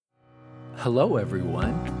Hello,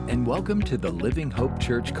 everyone, and welcome to the Living Hope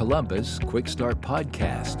Church Columbus Quick Start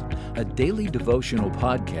Podcast, a daily devotional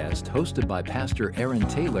podcast hosted by Pastor Aaron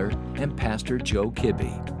Taylor and Pastor Joe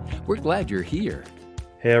Kibbe. We're glad you're here.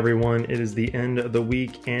 Hey everyone, it is the end of the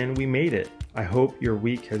week and we made it. I hope your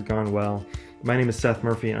week has gone well. My name is Seth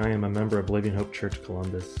Murphy and I am a member of Living Hope Church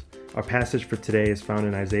Columbus. Our passage for today is found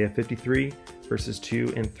in Isaiah 53, verses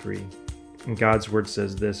 2 and 3. And God's word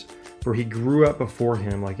says this, "For he grew up before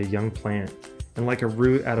him like a young plant, and like a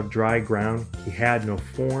root out of dry ground, he had no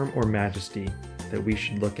form or majesty that we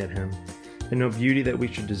should look at him, and no beauty that we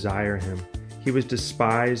should desire him. He was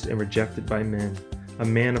despised and rejected by men, a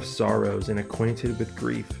man of sorrows and acquainted with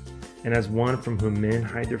grief. And as one from whom men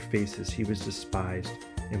hide their faces, he was despised,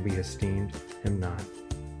 and we esteemed him not."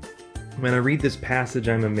 When I read this passage,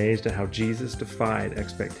 I'm amazed at how Jesus defied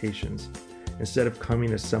expectations. Instead of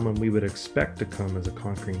coming as someone we would expect to come as a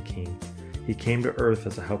conquering king, he came to earth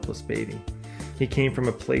as a helpless baby. He came from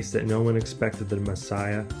a place that no one expected the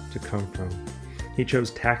Messiah to come from. He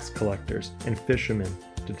chose tax collectors and fishermen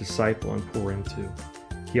to disciple and pour into.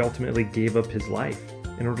 He ultimately gave up his life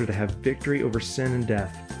in order to have victory over sin and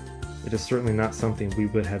death. It is certainly not something we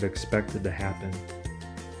would have expected to happen.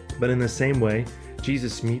 But in the same way,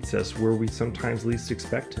 Jesus meets us where we sometimes least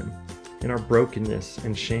expect him, in our brokenness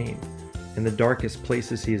and shame. In the darkest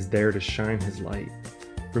places, he is there to shine his light.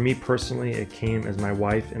 For me personally, it came as my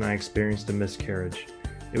wife and I experienced a miscarriage.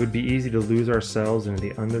 It would be easy to lose ourselves into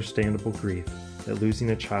the understandable grief that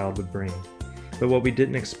losing a child would bring. But what we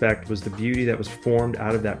didn't expect was the beauty that was formed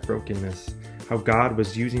out of that brokenness, how God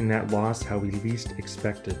was using that loss how we least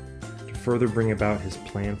expected to further bring about his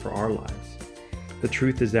plan for our lives. The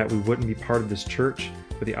truth is that we wouldn't be part of this church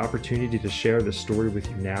with the opportunity to share this story with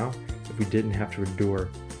you now if we didn't have to endure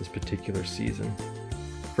this particular season.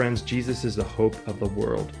 Friends, Jesus is the hope of the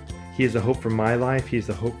world. He is the hope for my life. He is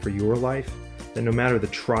the hope for your life. That no matter the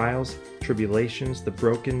trials, tribulations, the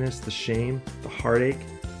brokenness, the shame, the heartache,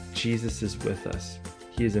 Jesus is with us.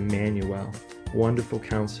 He is Emmanuel, Wonderful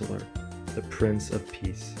Counselor, the Prince of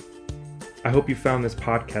Peace. I hope you found this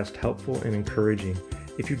podcast helpful and encouraging.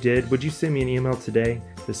 If you did, would you send me an email today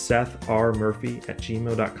to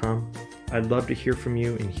sethrmurphy@gmail.com? I'd love to hear from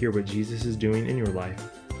you and hear what Jesus is doing in your life.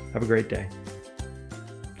 Have a great day.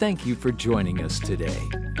 Thank you for joining us today.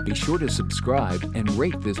 Be sure to subscribe and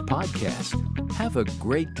rate this podcast. Have a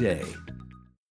great day.